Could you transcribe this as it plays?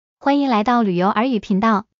欢迎来到旅游耳语频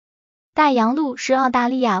道。大洋路是澳大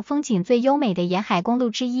利亚风景最优美的沿海公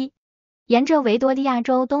路之一，沿着维多利亚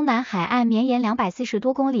州东南海岸绵延240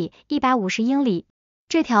多公里，150英里。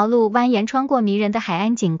这条路蜿蜒穿过迷人的海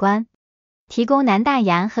岸景观，提供南大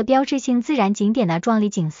洋和标志性自然景点的壮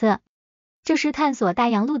丽景色。这是探索大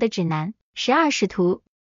洋路的指南。12使徒。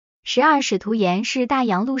12使徒岩是大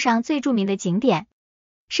洋路上最著名的景点，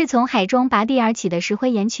是从海中拔地而起的石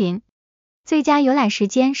灰岩群。最佳游览时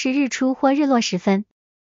间是日出或日落时分，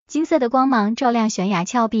金色的光芒照亮悬崖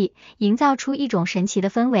峭壁，营造出一种神奇的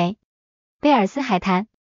氛围。贝尔斯海滩。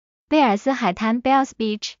贝尔斯海滩 Bells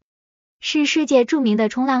Beach 是世界著名的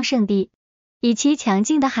冲浪圣地，以其强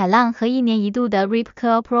劲的海浪和1年1度的 Rip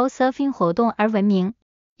Curl Pro Surfing 活动而闻名。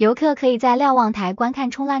游客可以在瞭望台观看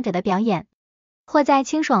冲浪者的表演，或在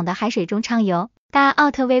清爽的海水中畅游。大奥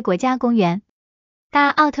特威国家公园。大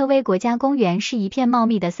奥特威国家公园是一片茂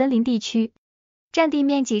密的森林地区，占地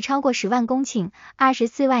面积超过10万公顷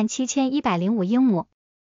，247105英亩。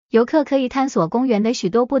游客可以探索公园的许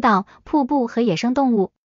多步道、瀑布和野生动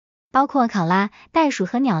物，包括考拉、袋鼠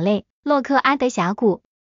和鸟类。洛克阿德峡谷。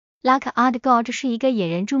Loch Ard Gorge 是一个引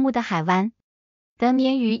人注目的海湾，得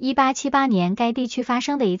名于1878年该地区发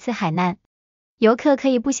生的一次海难。游客可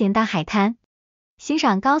以步行到海滩，欣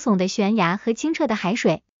赏高耸的悬崖和清澈的海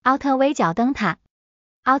水。奥特威角灯塔。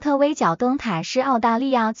奥特威角灯塔是澳大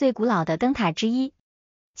利亚最古老的灯塔之一，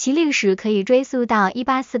其历史可以追溯到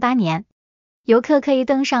1848年。游客可以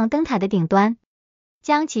登上灯塔的顶端，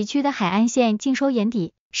将崎岖的海岸线尽收眼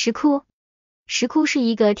底。石窟。石窟是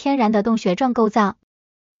一个天然的洞穴状构造，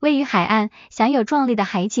位于海岸，享有壮丽的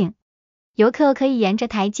海景。游客可以沿着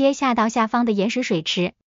台阶下到下方的岩石水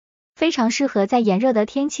池，非常适合在炎热的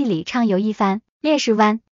天气里畅游一番。烈士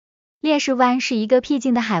湾。烈士湾是一个僻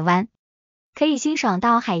静的海湾，可以欣赏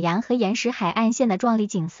到海洋和岩石海岸线的壮丽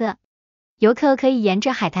景色。游客可以沿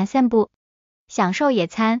着海滩散步，享受野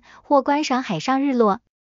餐或观赏海上日落。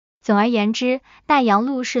总而言之，大洋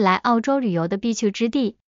路是来澳洲旅游的必去之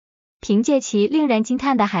地。凭借其令人惊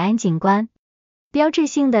叹的海岸景观、标志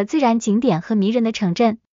性的自然景点和迷人的城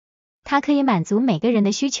镇，它可以满足每个人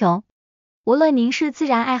的需求。无论您是自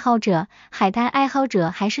然爱好者、海滩爱好者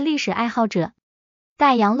还是历史爱好者，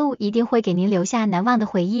大洋路一定会给您留下难忘的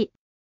回忆。